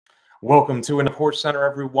Welcome to another Horse Center,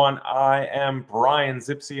 everyone. I am Brian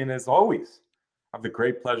Zipsy, and as always, I have the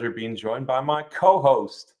great pleasure of being joined by my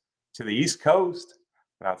co-host to the East Coast.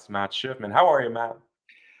 That's Matt Schiffman. How are you, Matt?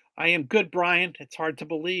 I am good, Brian. It's hard to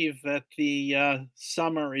believe that the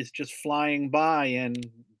summer is just flying by, and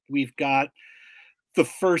we've got the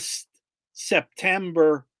first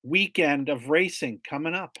September weekend of racing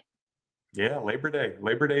coming up. Yeah, Labor Day.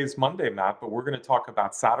 Labor Day is Monday, Matt, but we're going to talk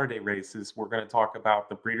about Saturday races. We're going to talk about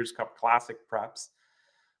the Breeders' Cup Classic preps.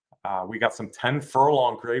 We got some 10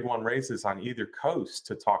 furlong grade one races on either coast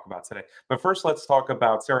to talk about today. But first, let's talk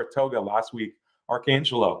about Saratoga. Last week,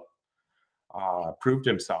 Arcangelo proved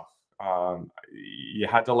himself. You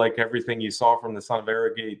had to like everything you saw from the Son of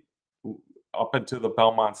Arrogate up into the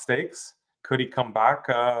Belmont Stakes. Could he come back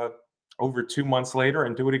over 2 months later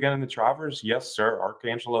and do it again in the Travers? Yes, sir.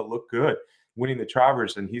 Arcangelo looked good winning the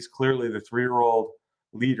Travers, and he's clearly the 3-year-old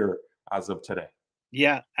leader as of today.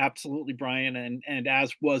 Yeah, absolutely, Brian. And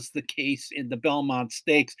as was the case in the Belmont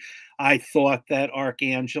Stakes, I thought that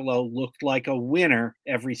Arcangelo looked like a winner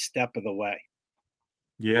every step of the way.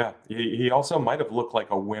 Yeah, he also might have looked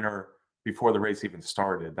like a winner before the race even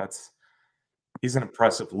started. He's an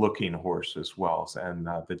impressive looking horse as well. And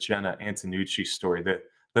the Jenna Antonucci story,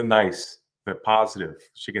 the nice, the positive.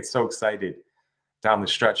 She gets so excited down the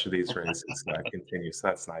stretch of these races that continues. So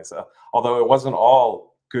that's nice. Although it wasn't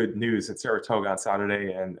all good news at Saratoga on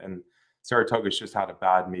Saturday, and Saratoga's just had a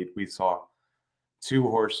bad meet. We saw two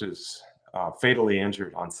horses fatally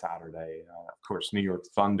injured on Saturday. Of course, New York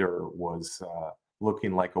Thunder was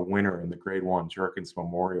looking like a winner in the Grade One Jerkins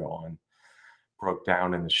Memorial and broke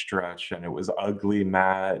down in the stretch, and it was ugly,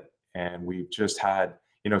 Matt. And we've just had,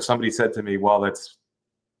 somebody said to me, "Well, that's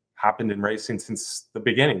happened in racing since the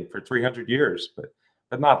beginning for 300 years,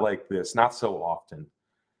 but not like this, not so often."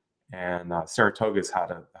 And Saratoga's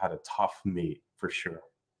had a tough meet for sure.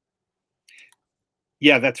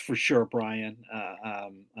 Yeah, that's for sure, Brian.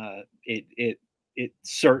 It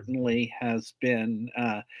certainly has been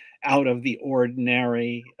out of the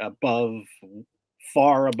ordinary,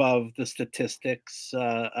 far above the statistics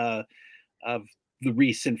of the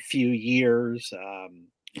recent few years,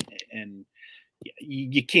 and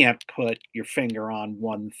you can't put your finger on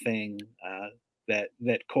one thing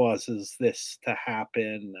that causes this to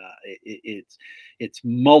happen. It's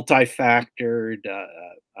multifactored.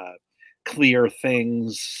 Clear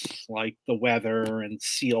things like the weather and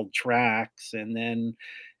sealed tracks, and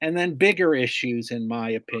then bigger issues, in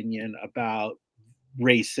my opinion, about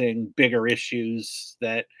racing, bigger issues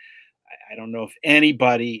that I don't know if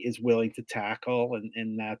anybody is willing to tackle,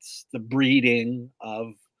 and that's the breeding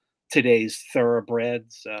of today's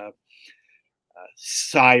thoroughbreds,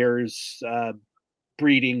 sires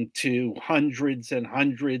breeding to hundreds and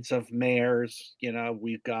hundreds of mares.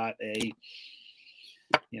 We've got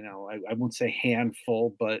I won't say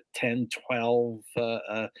handful, but 10, 12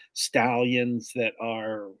 stallions that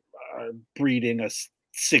are breeding a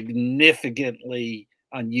significantly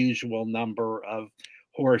unusual number of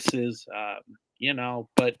horses,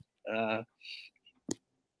 but uh,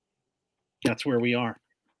 that's where we are.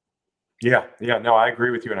 Yeah, no, I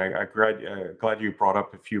agree with you, and I glad you brought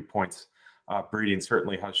up a few points. Breeding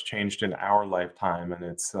certainly has changed in our lifetime, and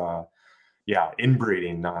it's yeah,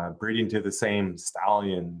 inbreeding, breeding to the same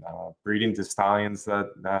stallion, breeding to stallions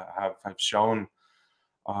that have shown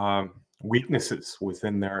weaknesses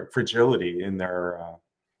within their fragility in their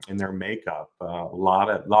makeup. A lot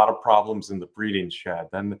of problems in the breeding shed.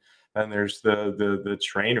 Then there's the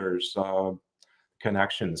trainers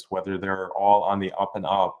connections, whether they're all on the up and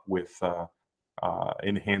up with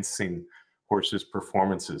enhancing horses'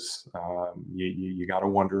 performances. You got to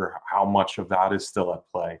wonder how much of that is still at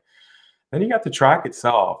play. Then you got the track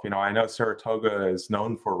itself. I know Saratoga is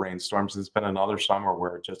known for rainstorms. It's been another summer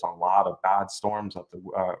where just a lot of bad storms up the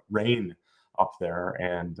rain up there,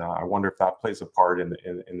 and I wonder if that plays a part in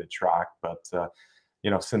the track. But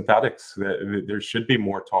synthetics. There should be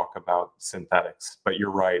more talk about synthetics. But you're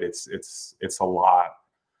right. It's a lot.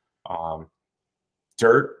 Um,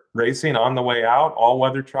 Dirt racing on the way out, all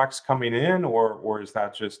weather tracks coming in, or is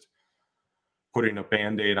that just putting a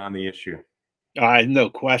band-aid on the issue? No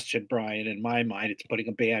question, Brian. In my mind, it's putting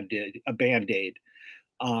a band-aid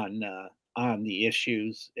on the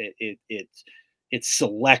issues. It's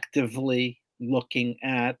selectively looking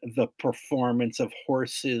at the performance of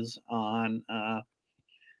horses on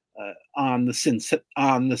the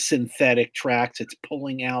synthetic tracks. It's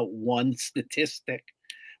pulling out one statistic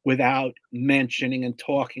without mentioning and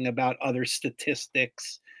talking about other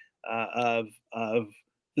statistics of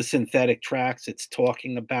the synthetic tracks. It's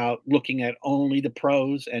talking about looking at only the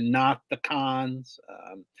pros and not the cons.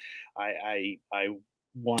 I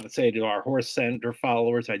want to say to our Horse Center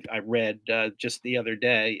followers, I read just the other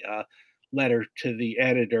day a letter to the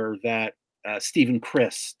editor that Stephen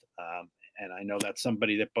Christ, and I know that's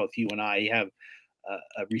somebody that both you and I have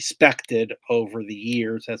respected over the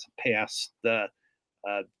years as a past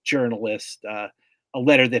journalist, a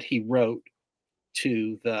letter that he wrote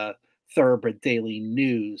to the Thoroughbred Daily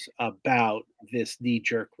News about this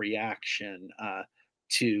knee-jerk reaction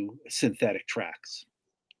to synthetic tracks.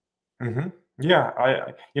 Hmm.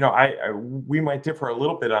 Yeah, we might differ a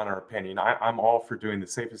little bit on our opinion. I'm all for doing the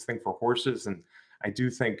safest thing for horses, and I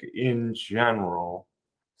do think in general,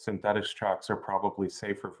 synthetic tracks are probably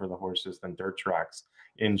safer for the horses than dirt tracks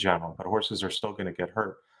in general. But horses are still going to get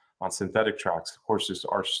hurt on synthetic tracks. Horses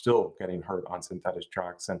are still getting hurt on synthetic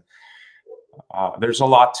tracks, and there's a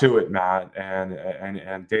lot to it, Matt,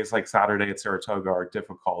 and days like Saturday at Saratoga are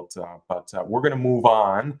difficult. But we're going to move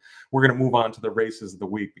on. We're going to move on to the races of the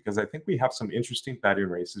week because I think we have some interesting betting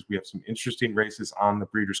races. We have some interesting races on the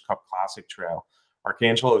Breeders' Cup Classic Trail.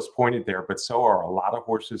 Arcangelo is pointed there, but so are a lot of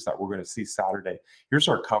horses that we're going to see Saturday. Here's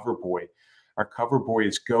our cover boy. Our cover boy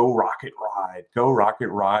is Go Rocket Ride. Go Rocket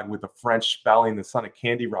Ride with a French spelling, the son of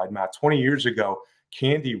Candy Ride. Matt, 20 years ago,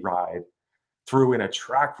 Candy Ride threw in a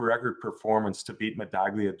track record performance to beat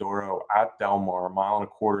Medaglia d'Oro at Del Mar, a mile and a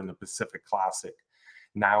quarter in the Pacific Classic.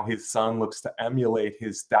 Now his son looks to emulate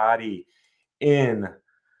his daddy in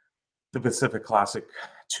the Pacific Classic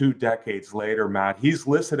 2 decades later, Matt. He's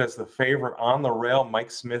listed as the favorite on the rail.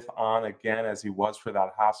 Mike Smith on again as he was for that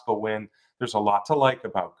Haskell win. There's a lot to like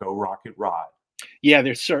about Go Rocket Ride. Yeah,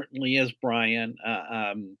 there certainly is, Brian.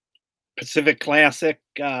 Pacific Classic,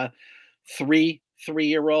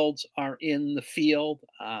 three-year-olds are in the field.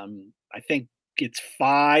 I think it's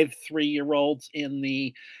 5 3-year-olds in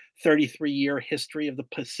the 33-year history of the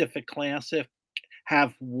Pacific Classic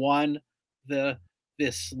have won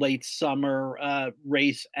this late summer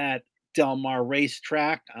race at Del Mar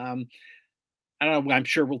Racetrack. I don't know. I'm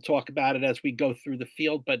sure we'll talk about it as we go through the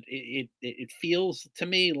field, but it feels to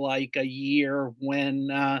me like a year when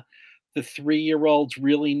the 3-year-olds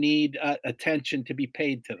really need attention to be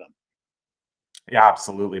paid to them. Yeah,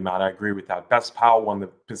 absolutely, Matt. I agree with that. Best Pal won the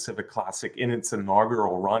Pacific Classic in its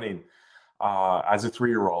inaugural running as a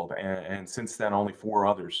 3-year-old, and since then, only 4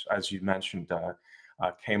 others, as you mentioned,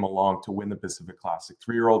 came along to win the Pacific Classic.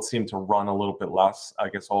 3-year-olds seem to run a little bit less. I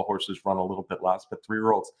guess all horses run a little bit less, but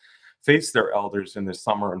 3-year-olds face their elders in the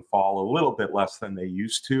summer and fall a little bit less than they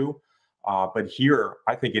used to. But here,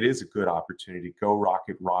 I think it is a good opportunity. Go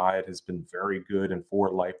Rocket Ride has been very good in 4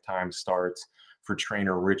 lifetime starts for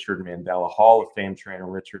trainer Richard Mandella. Hall of Fame trainer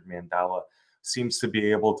Richard Mandella seems to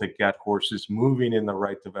be able to get horses moving in the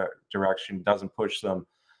right direction, doesn't push them.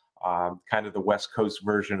 Kind of the West Coast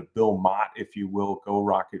version of Bill Mott, if you will. Go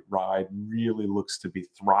Rocket Ride really looks to be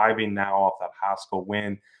thriving now off that Haskell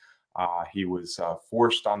win. He was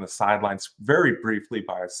forced on the sidelines very briefly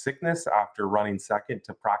by a sickness after running second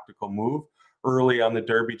to Practical Move early on the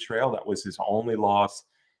Derby Trail. That was his only loss.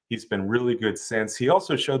 He's been really good since. He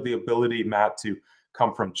also showed the ability, Matt, to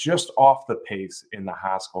come from just off the pace in the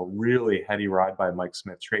Haskell. Really heady ride by Mike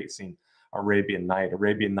Smith, tracing Arabian Night.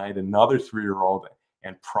 Arabian Night, another 3-year-old,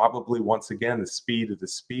 and probably once again the speed of the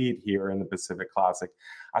speed here in the Pacific Classic.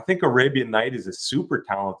 I think Arabian Night is a super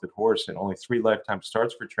talented horse and only 3 lifetime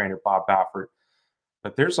starts for trainer Bob Baffert.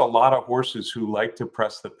 But there's a lot of horses who like to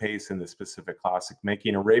press the pace in this Pacific Classic,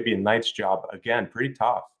 making Arabian Night's job, again, pretty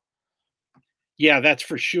tough. Yeah, that's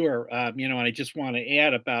for sure. And I just want to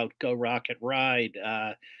add about Go Rocket Ride.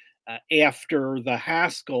 After the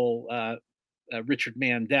Haskell, Richard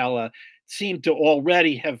Mandella seemed to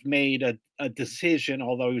already have made a decision,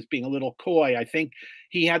 although he was being a little coy. I think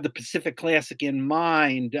he had the Pacific Classic in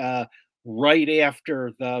mind right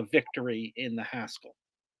after the victory in the Haskell.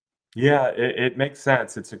 Yeah, it makes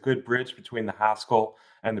sense. It's a good bridge between the Haskell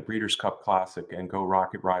and the Breeders' Cup Classic, and Go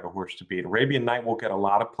Rocket Ride, a horse to beat. Arabian Night will get a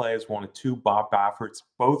lot of play as 1 of 2 Bob Bafferts.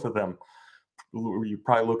 Both of them, you're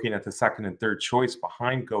probably looking at the second and third choice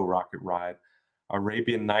behind Go Rocket Ride.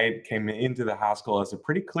 Arabian Night came into the Haskell as a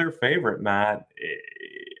pretty clear favorite, Matt,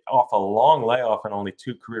 off a long layoff and only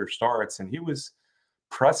 2 career starts, and he was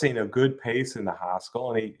pressing a good pace in the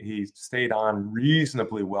Haskell, and he stayed on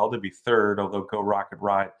reasonably well to be third, although Go Rocket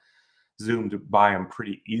Ride zoomed by him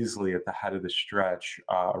pretty easily at the head of the stretch.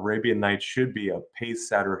 Arabian Night should be a pace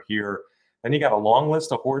setter here. Then you got a long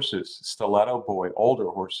list of horses. Stiletto Boy, older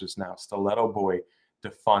horses now. Stiletto Boy,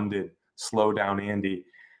 Defunded, Slow Down Andy,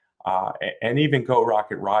 and even Go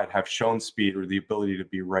Rocket Ride have shown speed or the ability to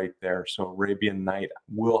be right there. So Arabian Night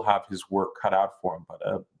will have his work cut out for him, but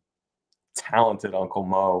a talented Uncle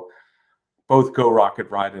Mo. both Go Rocket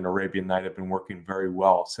Ride and Arabian Night have been working very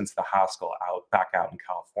well since the Haskell back out in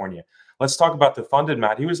California. Let's talk about the funded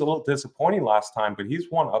Matt. He was a little disappointing last time, but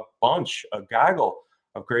he's won a gaggle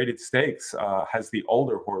of graded stakes. Has the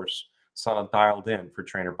older horse son of Dialed In for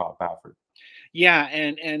trainer Bob Baffert. Yeah,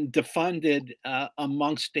 and defunded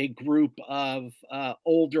amongst a group of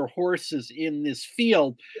older horses in this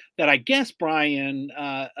field that I guess, Brian,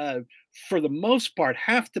 for the most part,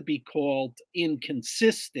 have to be called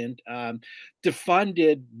inconsistent.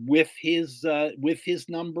 Defunded with his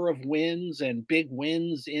number of wins and big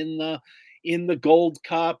wins in the Gold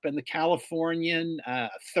Cup and the Californian,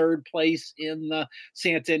 third place in the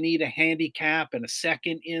Santa Anita Handicap, and a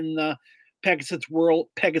second in the Pegasus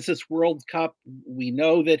World Cup. We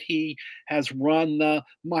know that he has run the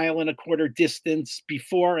mile and a quarter distance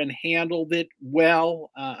before and handled it well.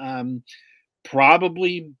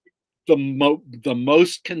 Probably the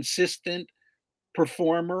most consistent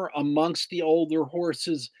performer amongst the older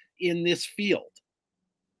horses in this field.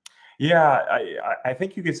 Yeah, I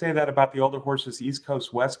think you could say that about the older horses, East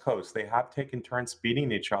Coast, West Coast. They have taken turns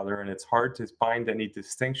beating each other, and it's hard to find any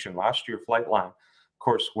distinction. Last year, Flightline, of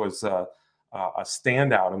course, was a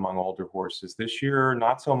standout among older horses. This year,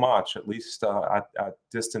 not so much, at least at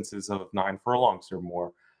distances of 9 furlongs or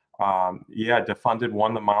more. Yeah, Defunded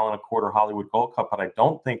won the mile and a quarter Hollywood Gold Cup, but I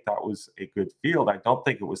don't think that was a good field. I don't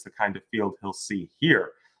think it was the kind of field he'll see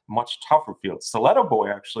here. Much tougher field. Stiletto Boy,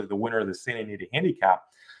 actually, the winner of the Santa Anita Handicap,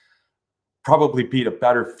 probably beat a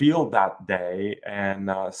better field that day.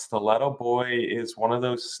 And Stiletto Boy is one of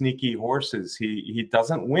those sneaky horses. He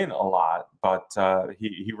doesn't win a lot, but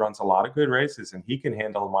he runs a lot of good races, and he can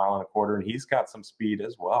handle a mile and a quarter, and he's got some speed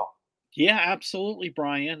as well. Yeah, absolutely,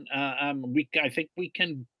 Brian. I think we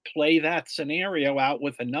can play that scenario out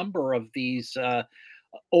with a number of these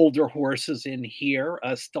older horses in here.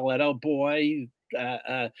 Stiletto Boy,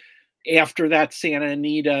 after that Santa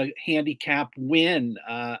Anita Handicap win,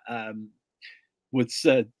 was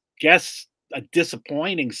guess a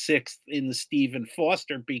disappointing sixth in the Stephen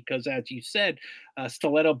Foster, because, as you said,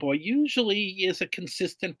 Stiletto Boy usually is a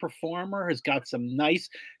consistent performer. Has got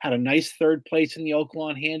had a nice third place in the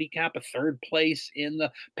Oaklawn Handicap, a third place in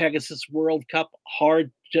the Pegasus World Cup.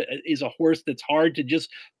 Is a horse that's hard to just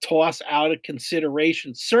toss out of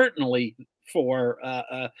consideration, certainly for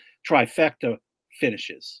trifecta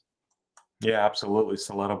finishes. Yeah, absolutely.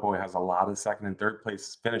 Stiletto Boy has a lot of second and third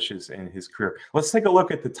place finishes in his career. Let's take a look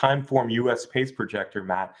at the Timeform US pace projector,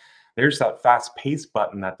 Matt. There's that fast pace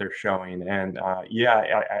button that they're showing. And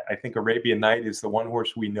yeah, I think Arabian Night is the one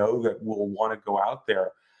horse we know that will want to go out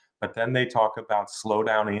there. But then they talk about Slow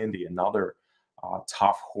Down Andy, another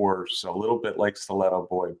tough horse, a little bit like Stiletto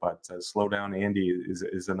Boy. But Slow Down Andy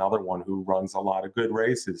is another one who runs a lot of good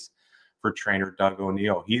races for trainer Doug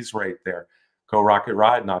O'Neill. He's right there. Go Rocket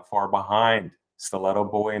Ride, not far behind. Stiletto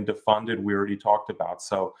Boy and Defunded, we already talked about.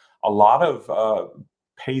 So a lot of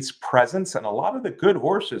pace presence and a lot of the good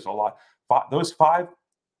horses. Those 5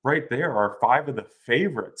 right there are 5 of the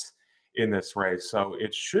favorites in this race. So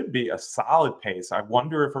it should be a solid pace. I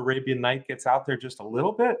wonder if Arabian Night gets out there just a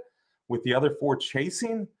little bit with the other 4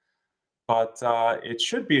 chasing, but it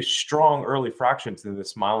should be a strong early fractions in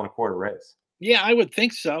this mile and a quarter race. Yeah, I would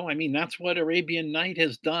think so. I mean, that's what Arabian Night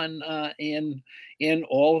has done in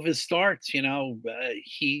all of his starts.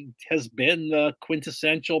 He has been the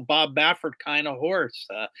quintessential Bob Baffert kind of horse.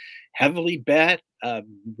 Heavily bet,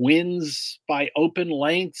 wins by open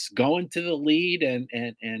lengths, going to the lead,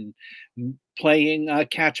 and playing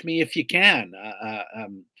Catch Me If You Can.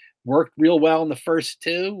 Worked real well in the first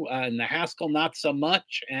 2, and the Haskell not so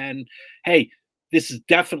much. And hey, this is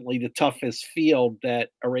definitely the toughest field that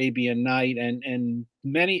Arabian Night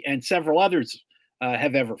and several others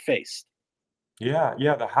have ever faced. Yeah,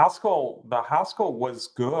 yeah, the Haskell was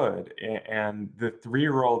good, and the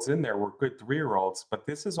 3-year-olds in there were good 3-year-olds, but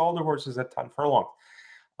this is older horses at 10 furlongs.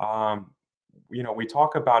 Um, we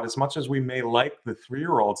talk about, as much as we may like the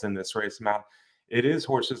 3-year-olds in this race, Matt, it is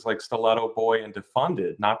horses like Stiletto Boy and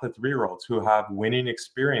Defunded, not the 3-year-olds, who have winning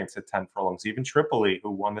experience at 10 furlongs. Even Tripoli,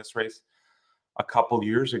 who won this race a couple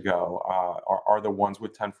years ago, are the ones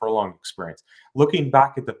with 10 furlong experience. Looking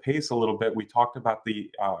back at the pace a little bit, we talked about the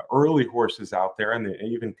early horses out there, and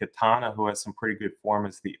even Katana, who has some pretty good form,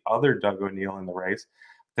 as the other Doug O'Neill in the race.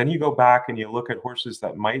 Then you go back and you look at horses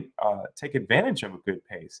that might take advantage of a good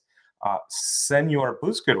pace. Senor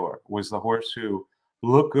Buscador was the horse who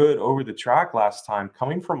looked good over the track last time,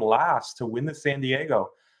 coming from last to win the San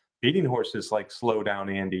Diego, beating horses like Slow Down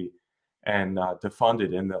Andy and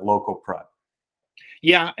Defunded in the local prep.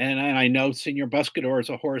 Yeah, and I know Senor Buscador is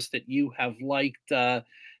a horse that you have liked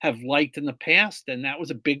have liked in the past, and that was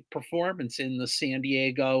a big performance in the San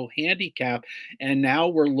Diego handicap. And now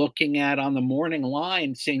we're looking at on the morning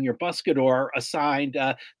line, Senior Buscador assigned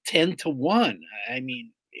 10-1. I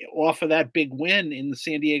mean, off of that big win in the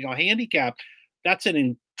San Diego handicap, that's an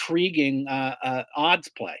intriguing odds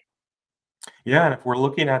play. Yeah, and if we're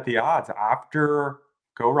looking at the odds after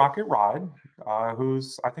Go Rocket Ride,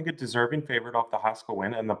 who's I think a deserving favorite off the Haskell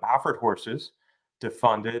win, and the Baffert horses,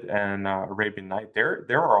 Defunded and Arabian Night, there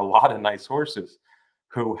are a lot of nice horses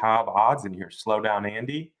who have odds in here. Slow Down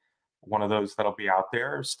Andy, one of those that'll be out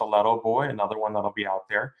there. Stiletto Boy, another one that'll be out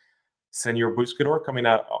there. Senor Buscador coming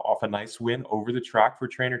out off a nice win over the track for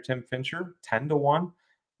trainer Tim Fincher, 10-1.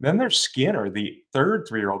 Then there's Skinner, the third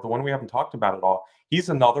 3-year-old, the one we haven't talked about at all. He's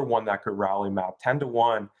another one that could rally Matt,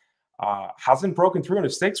 10-1. Hasn't broken through in a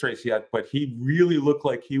stakes race yet, but he really looked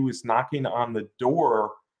like he was knocking on the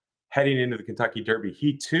door heading into the Kentucky Derby.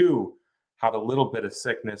 He too had a little bit of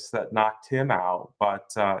sickness that knocked him out,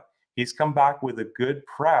 but he's come back with a good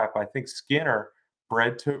prep. I think Skinner,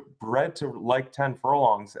 bred to like 10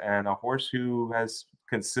 furlongs, and a horse who has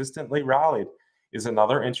consistently rallied, is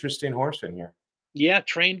another interesting horse in here. Yeah,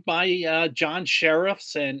 trained by John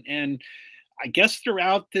Sheriffs, and I guess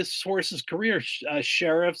throughout this horse's career,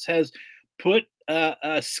 Sheriffs has put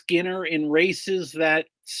Skinner in races that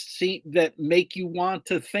make you want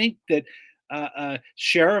to think that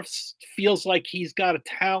Sheriffs feels like he's got a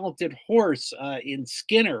talented horse in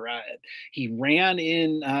Skinner. He ran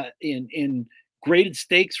in graded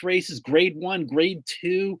stakes races, grade 1, grade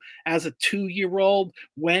 2, as a 2-year-old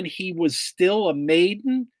when he was still a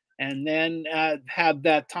maiden, and then had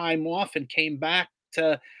that time off and came back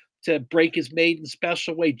to break his maiden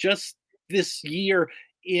special weight just this year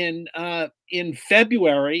in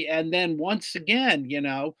February, and then once again,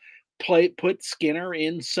 put Skinner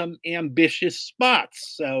in some ambitious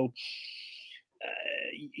spots. So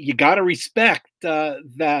you got to respect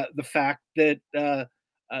the fact that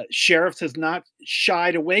Sheriffs has not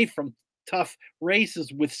shied away from tough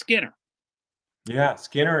races with Skinner. Yeah,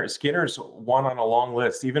 Skinner's one on a long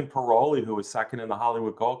list. Even Paroli, who was second in the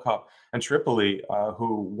Hollywood Gold Cup, and Tripoli,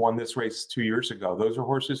 who won this race 2 years ago. Those are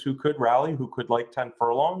horses who could rally, who could like 10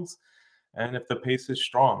 furlongs. And if the pace is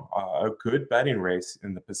strong, a good betting race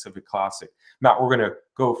in the Pacific Classic. Matt, we're going to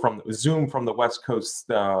go zoom from the West Coast,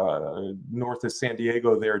 north of San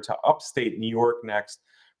Diego there to upstate New York next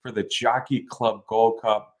for the Jockey Club Gold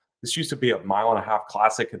Cup. This used to be a 1.5-mile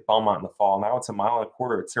classic at Belmont in the fall. Now it's a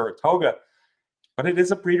 1.25 at Saratoga. But it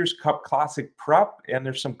is a Breeders' Cup Classic prep, and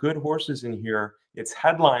there's some good horses in here. It's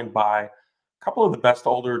headlined by a couple of the best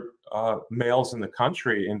older males in the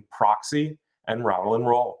country in Proxy and Rattle and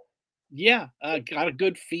Roll. Yeah, got a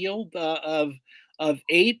good field of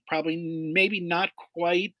 8, probably maybe not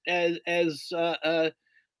quite as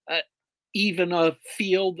even a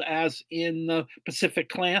field as in the Pacific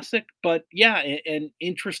Classic, but yeah, an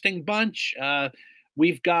interesting bunch.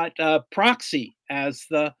 We've got Proxy as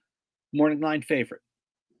the morning line favorite.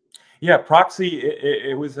 Yeah, Proxy,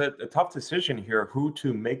 it was a tough decision here who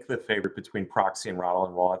to make the favorite between Proxy and Rattle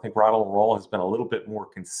and Roll. I think Rattle and Roll has been a little bit more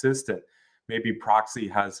consistent. Maybe Proxy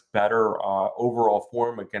has better overall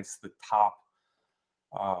form against the top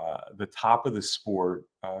of the sport,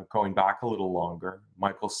 going back a little longer.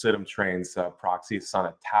 Michael Sidham trains Proxy's son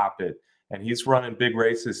at Tappet, and he's running big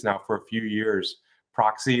races now for a few years.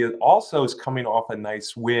 Proxy also is coming off a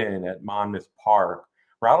nice win at Monmouth Park.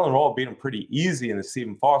 Rattle and Roll beat him pretty easy in the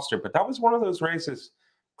Stephen Foster, but that was one of those races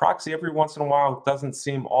Proxy every once in a while doesn't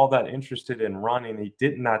seem all that interested in running. He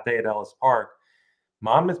didn't that day at Ellis Park.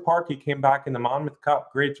 Monmouth Park, he came back in the Monmouth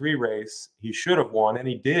Cup Grade 3 race. He should have won, and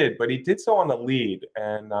he did, but he did so on the lead.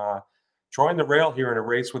 And drawing the rail here in a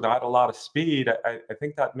race without a lot of speed, I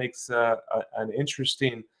think that makes an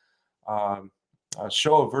interesting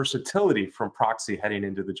show of versatility from Proxy heading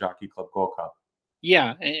into the Jockey Club Gold Cup.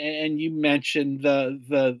 Yeah, and you mentioned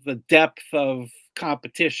the depth of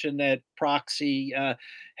competition that Proxy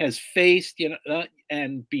has faced,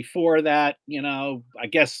 and before that, I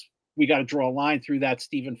guess we got to draw a line through that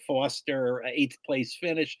Stephen Foster 8th place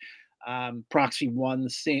finish. Proxy won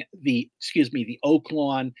the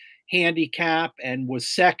Oaklawn handicap and was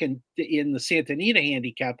second in the Santa Anita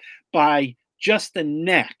handicap by just a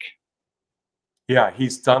neck. Yeah,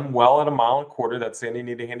 he's done well at a 1.25 miles. That Santa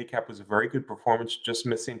Anita handicap was a very good performance, just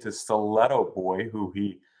missing to Stiletto Boy, who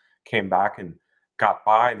he came back and got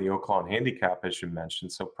by in the Oaklawn handicap, as you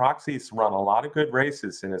mentioned. So Proxy's run a lot of good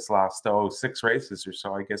races in his last 6 races or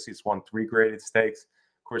so. I guess he's won 3 graded stakes.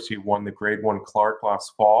 Of course, he won the Grade 1 Clark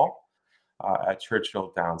last fall at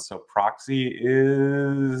Churchill Downs. So Proxy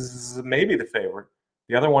is maybe the favorite.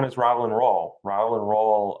 The other one is Rattle and Roll. Rattle and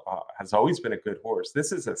Roll has always been a good horse.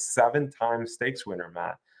 This is a 7-time stakes winner,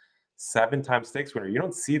 Matt. 7-time stakes winner. You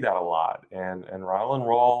don't see that a lot. And Rattle and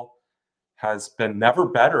Roll has been never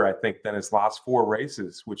better, I think, than his last 4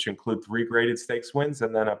 races, which include 3 graded stakes wins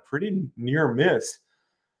and then a pretty near miss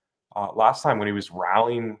last time when he was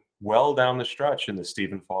rallying well down the stretch in the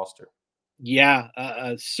Stephen Foster. Yeah,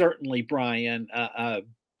 certainly, Brian.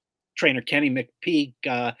 Trainer Kenny McPeak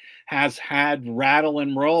has had Rattle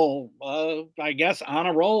and Roll, I guess, on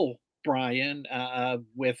a roll, Brian,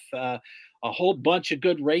 with a whole bunch of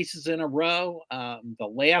good races in a row. The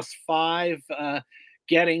last 5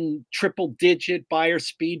 getting triple-digit buyer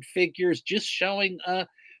speed figures, just showing a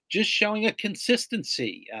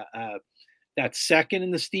consistency. That second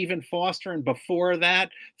in the Stephen Foster, and before that,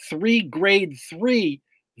 3 grade 3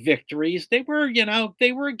 victories. They were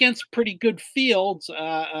against pretty good fields.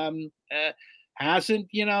 Hasn't,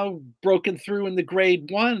 broken through in the grade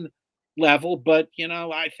 1 level, but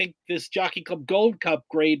I think this Jockey Club Gold Cup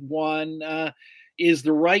grade 1 is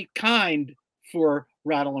the right kind for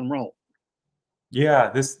Rattle and Roll. Yeah,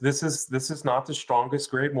 this is not the strongest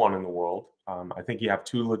grade 1 in the world. I think you have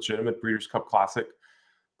 2 legitimate Breeders' Cup Classic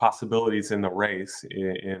possibilities in the race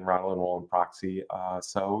in Rattle and Roll and Proxy.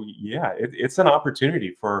 So yeah, it's an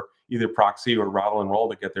opportunity for either Proxy or Rattle and Roll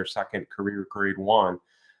to get their second career grade 1.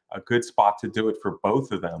 A good spot to do it for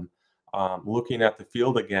both of them. Looking at the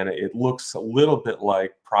field again, it looks a little bit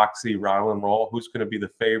like Proxy, Rattle and Roll. Who's going to be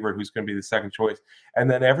the favorite? Who's going to be the second choice? And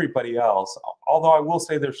then everybody else. Although I will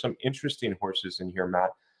say there's some interesting horses in here, Matt.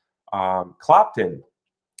 Clapton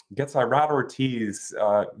gets Irad Ortiz,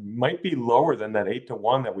 might be lower than that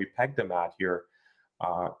 8-1 that we pegged him at here.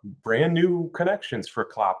 Brand new connections for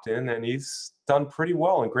Clapton, and he's done pretty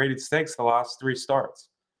well in graded stakes the last 3 starts.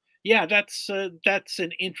 Yeah, that's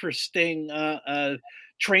an interesting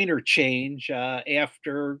trainer change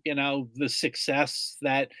after the success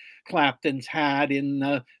that Clapton's had in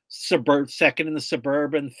the second in the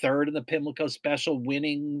Suburban, third in the Pimlico Special,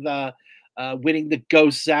 winning the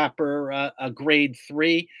Ghost Zapper grade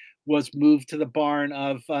 3, was moved to the barn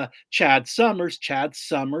of Chad Summers. Chad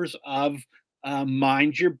Summers of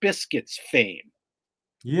Mind Your Biscuits fame.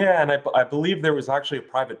 Yeah, and I believe there was actually a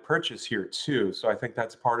private purchase here too. So I think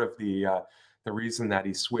that's part of the reason that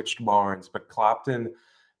he switched barns. But Clapton,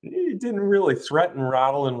 he didn't really threaten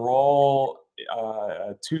Rattle and Roll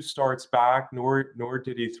 2 starts back, nor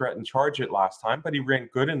did he threaten Charge It last time. But he ran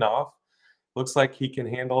good enough. Looks like he can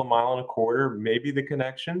handle 1.25 miles. Maybe the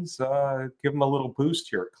connections give him a little boost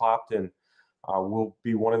here. Clapton will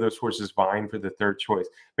be one of those horses vying for the third choice.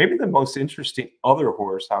 Maybe the most interesting other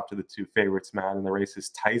horse after the 2 favorites, Matt, in the race is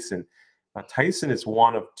Tyson. Tyson is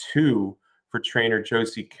one of 2 for trainer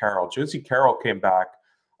Josie Carroll. Josie Carroll came back.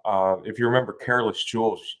 If you remember Careless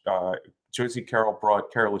Jewel, Josie Carroll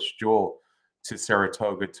brought Careless Jewel to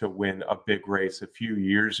Saratoga to win a big race a few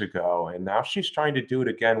years ago. And now she's trying to do it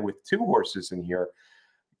again with 2 horses in here.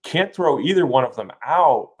 Can't throw either one of them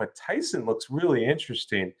out, but Tyson looks really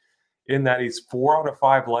interesting in that he's 4 out of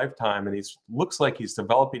 5 lifetime, and he's looks like he's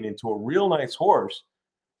developing into a real nice horse,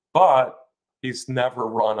 but he's never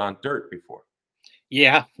run on dirt before.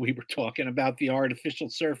 Yeah, we were talking about the artificial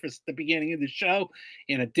surface at the beginning of the show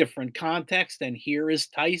in a different context, and here is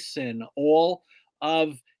Tyson. All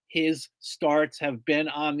of his starts have been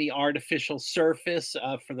on the artificial surface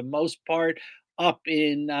for the most part, up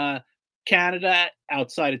in Canada,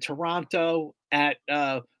 outside of Toronto, at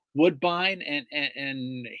Woodbine,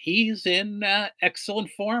 and he's in excellent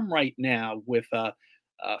form right now with a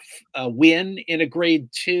win in a grade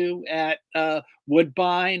 2 at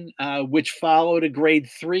Woodbine, which followed a grade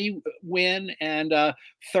 3 win, and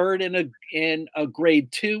third in a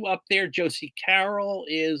grade 2 up there. Josie Carroll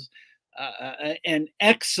is an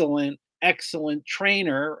excellent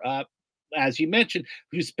trainer, as you mentioned,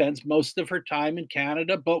 who spends most of her time in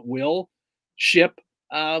Canada, but will ship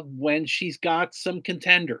when she's got some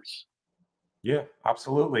contenders. Yeah,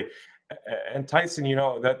 absolutely. And Tyson,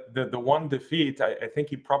 that the one defeat, I think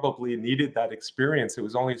he probably needed that experience. It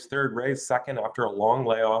was only his 3rd race, second after a long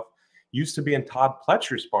layoff. Used to be in Todd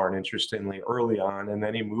Pletcher's barn, interestingly, early on, and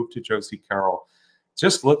then he moved to Josie Carroll.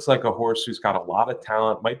 Just looks like a horse who's got a lot of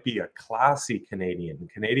talent, might be a classy Canadian.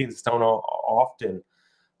 Canadians don't often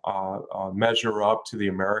measure up to the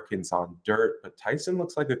Americans on dirt, but Tyson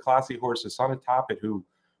looks like a classy horse. It's on a Toppet who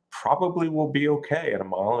probably will be okay at 1.25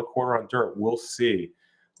 miles on dirt. We'll see.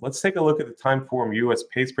 Let's take a look at the time form US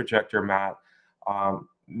pace projector, Matt.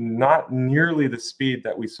 Not nearly the speed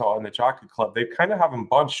that we saw in the Jockey Club. They kind of have them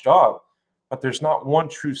bunched up, but there's not one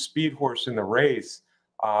true speed horse in the race.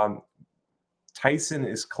 Tyson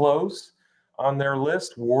is close. on their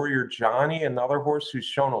list. Warrior Johnny, another horse who's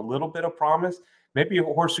shown a little bit of promise. Maybe a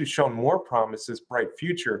horse who's shown more promise is Bright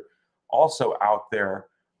Future, also out there.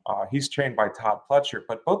 He's trained by Todd Pletcher,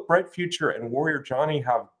 but both Bright Future and Warrior Johnny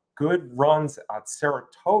have good runs at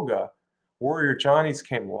Saratoga. Warrior Johnny's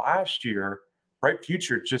came last year. Bright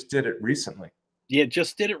Future just did it recently. Yeah,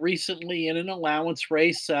 just did it recently in an allowance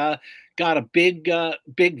race. Got a big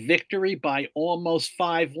victory by almost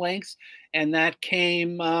 5 lengths, and that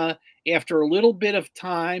came after a little bit of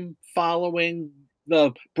time following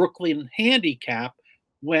the Brooklyn Handicap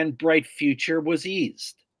when Bright Future was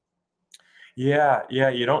eased. Yeah, yeah,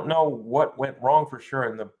 you don't know what went wrong for sure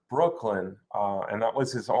in the Brooklyn, and that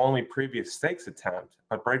was his only previous stakes attempt.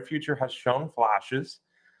 But Bright Future has shown flashes.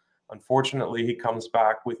 Unfortunately, he comes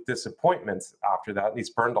back with disappointments after that, and he's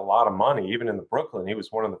burned a lot of money. Even in the Brooklyn, he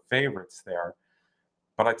was one of the favorites there.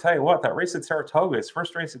 But I tell you what, that race at Saratoga, his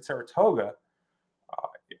first race at Saratoga,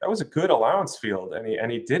 that was a good allowance field,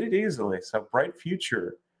 and he did it easily. So Bright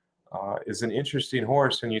Future is an interesting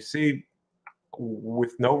horse, and you see,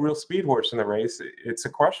 with no real speed horse in the race, it's a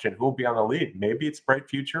question who will be on the lead. Maybe it's Bright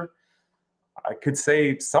Future. I could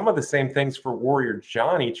say some of the same things for Warrior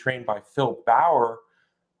Johnny, trained by Phil Bauer.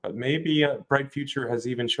 But maybe Bright Future has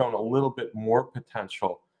even shown a little bit more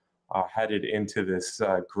potential headed into this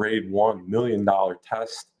Grade 1 $1 million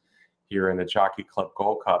test here in the Jockey Club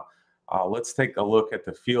Gold Cup. Let's take a look at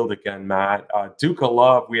the field again, Matt. Duke of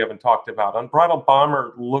Love, we haven't talked about. Unbridled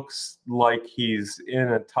Bomber looks like he's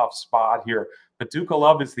in a tough spot here. But Duke of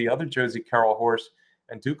Love is the other Josie Carroll horse.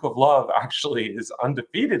 And Duke of Love actually is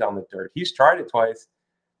undefeated on the dirt. He's tried it twice.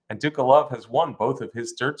 And Duke of Love has won both of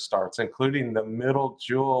his dirt starts, including the middle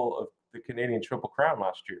jewel of the Canadian Triple Crown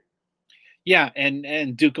last year. Yeah,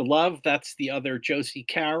 and Duke of Love, that's the other Josie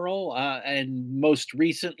Carroll, and most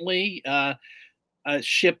recently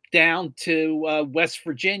shipped down to West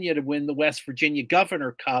Virginia to win the West Virginia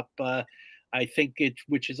Governor Cup. I think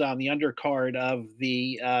which is on the undercard of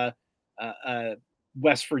the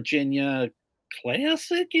West Virginia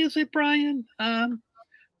Classic. Is it, Brian?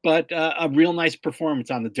 But a real nice performance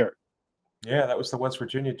on the dirt. Yeah, that was the West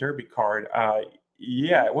Virginia Derby card.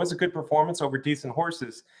 Yeah, it was a good performance over decent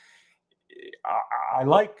horses. I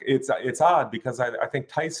like it's odd because I think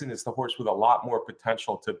Tyson is the horse with a lot more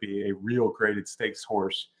potential to be a real graded stakes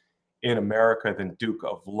horse in America than Duke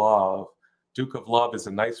of Love. Duke of Love is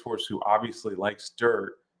a nice horse who obviously likes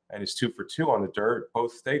dirt and is 2 for 2 on the dirt,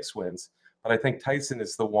 both stakes wins. But I think Tyson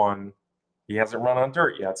is the one. He hasn't run on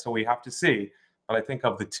dirt yet, so we have to see. But I think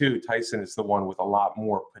of the two, Tyson is the one with a lot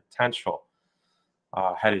more potential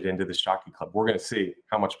headed into the Jockey Club. We're going to see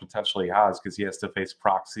how much potential he has because he has to face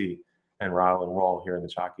Proxy and Rattle and Roll here in the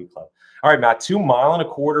Jockey Club. All right, Matt, 2 mile and a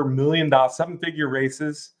quarter $1 million, 7-figure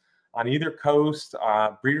races on either coast.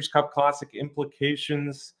 Breeders' Cup Classic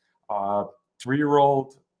implications,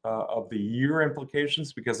 3-year-old of the year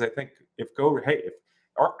implications, because I think if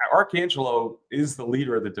Arcangelo is the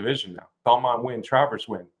leader of the division now. Belmont win, Travers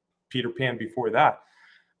win, Peter Pan before that.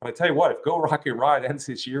 But I tell you what, if Go Rocket Ride ends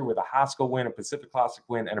this year with a Haskell win, a Pacific Classic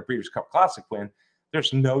win, and a Breeders' Cup Classic win,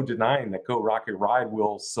 there's no denying that Go Rocket Ride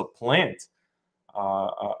will supplant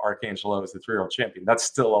Arcangelo as the 3-year-old champion. That's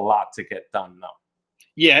still a lot to get done, though.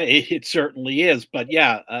 Yeah, it certainly is. But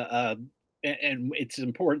yeah, and it's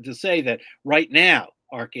important to say that right now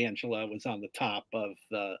Arcangelo is on the top of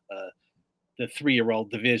the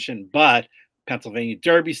 3-year-old division, but Pennsylvania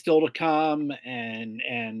Derby still to come, and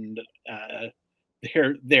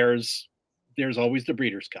there's always the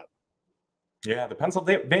Breeders' Cup. Yeah, the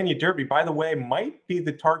Pennsylvania Derby, by the way, might be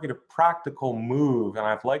the target of Practical Move, and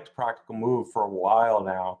I've liked Practical Move for a while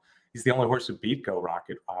now. He's the only horse who beat Go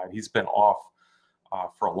Rocket Ride. He's been off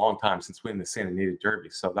for a long time since winning the Santa Anita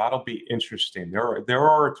Derby, so that'll be interesting. There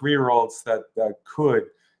are 3-year-olds that could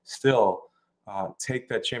still take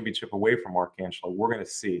that championship away from Arcangelo. We're going to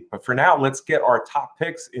see. But for now, let's get our top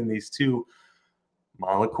picks in these 2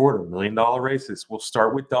 mile and a quarter $1 million races. We'll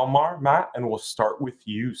start with Del Mar, Matt, and we'll start with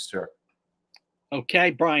you, sir.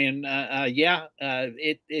 Okay, Brian.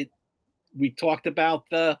 We talked about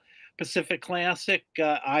the Pacific Classic.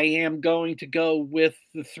 I am going to go with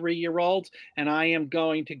the 3-year-olds, and I am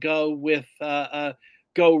going to go with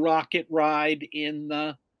Go Rocket Ride in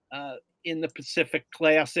the Pacific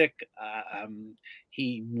Classic.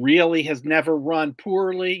 He really has never run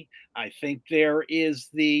poorly. I think there is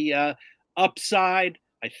the upside.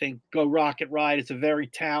 I think Go Rocket Ride is a very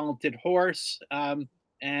talented horse, and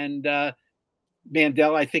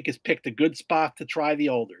Mandel, I think, has picked a good spot to try the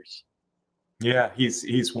Olders. Yeah,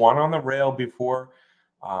 he's won on the rail before.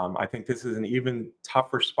 I think this is an even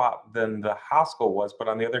tougher spot than the Haskell was. But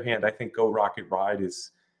on the other hand, I think Go Rocket Ride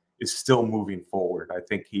is still moving forward. I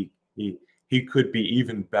think he he could be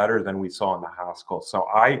even better than we saw in the Haskell. So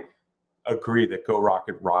I agree that Go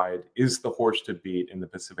Rocket Ride is the horse to beat in the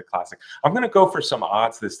Pacific Classic. I'm going to go for some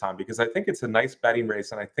odds this time because I think it's a nice betting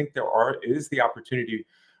race, and I think is the opportunity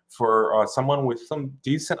for someone with some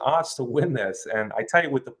decent odds to win this. And I tell you,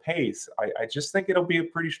 with the pace, I just think it'll be a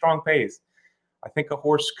pretty strong pace. I think a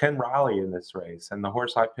horse can rally in this race, and the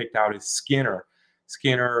horse I picked out is Skinner.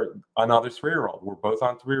 Skinner, another 3-year-old. We're both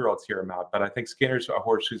on 3-year-olds here, Matt, but I think Skinner's a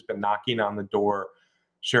horse who's been knocking on the door.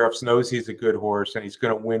 Sheriffs knows he's a good horse, and he's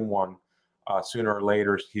going to win one sooner or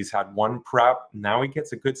later. He's had one prep. Now he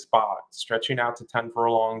gets a good spot, stretching out to 10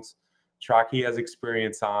 furlongs. Track he has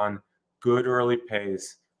experience on, good early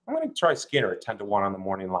pace. I'm going to try Skinner at 10-1 on the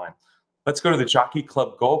morning line. Let's go to the Jockey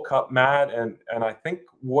Club Gold Cup, Matt, and I think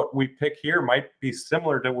what we pick here might be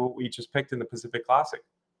similar to what we just picked in the Pacific Classic.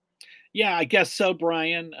 Yeah, I guess so,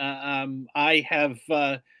 Brian. I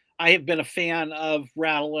have been a fan of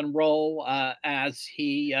Rattle and Roll as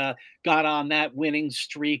he got on that winning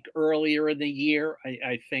streak earlier in the year.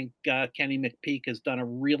 I think Kenny McPeak has done a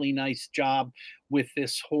really nice job with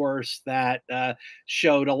this horse that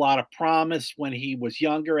showed a lot of promise when he was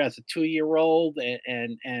younger as a 2-year-old,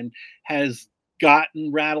 and has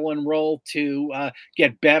gotten Rattle and Roll to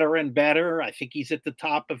get better and better. I think he's at the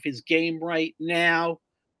top of his game right now,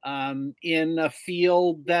 in a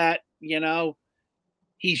field that,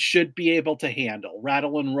 he should be able to handle.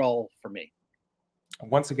 Rattle and Roll for me.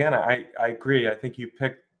 Once again, I agree. I think you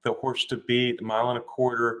picked the horse to beat, 1.25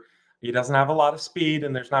 miles. He doesn't have a lot of speed,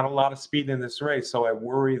 and there's not a lot of speed in this race. So I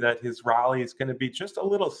worry that his rally is going to be just a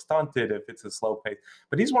little stunted if it's a slow pace.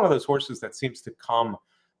 But he's one of those horses that seems to come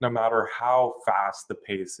no matter how fast the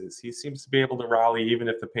pace is. He seems to be able to rally even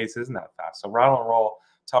if the pace isn't that fast. So Rattle and Roll,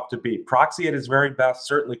 tough to beat. Proxy at his very best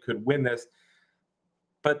certainly could win this.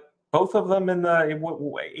 But both of them in the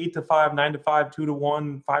 8-5, 9-5,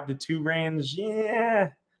 2-1, 5-2 range. Yeah,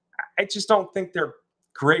 I just don't think they're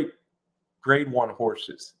great grade 1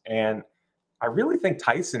 horses. And I really think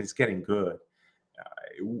Tyson is getting good.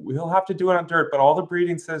 He'll have to do it on dirt, but all the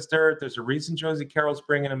breeding says dirt. There's a reason Josie Carroll's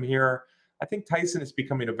bringing him here. I think Tyson is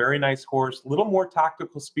becoming a very nice horse, a little more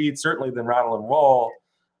tactical speed, certainly than Rattle and Roll.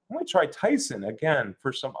 I'm going to try Tyson again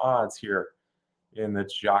for some odds here in the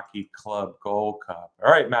Jockey Club Gold Cup.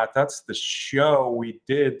 All right, Matt, that's the show. We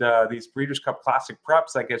did these Breeders' Cup Classic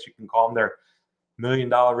preps, I guess you can call them. They're $1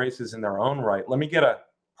 million races in their own right. Let me get a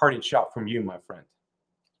parting shot from you, my friend.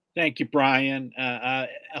 Thank you, Brian. I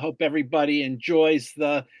hope everybody enjoys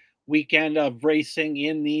the weekend of racing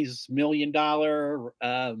in these $1 million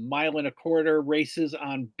 1.25 mile races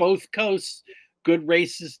on both coasts. Good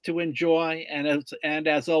races to enjoy. And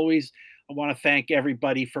as always, I want to thank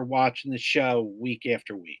everybody for watching the show week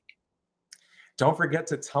after week. Don't forget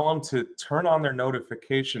to tell them to turn on their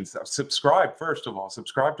notifications. Subscribe, first of all.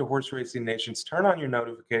 Subscribe to Horse Racing Nations. Turn on your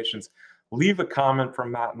notifications. Leave a comment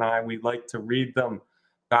from Matt and I. We'd like to read them,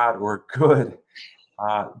 bad or good.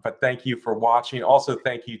 But thank you for watching. Also,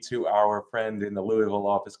 thank you to our friend in the Louisville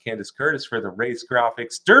office, Candace Curtis, for the race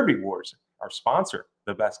graphics. Derby Wars, our sponsor,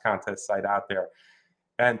 the best contest site out there.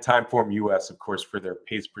 And Timeform US, of course, for their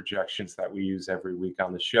pace projections that we use every week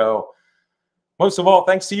on the show. Most of all,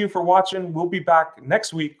 thanks to you for watching. We'll be back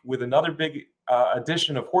next week with another big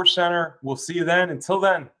edition of Horse Center. We'll see you then. Until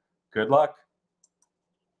then, good luck.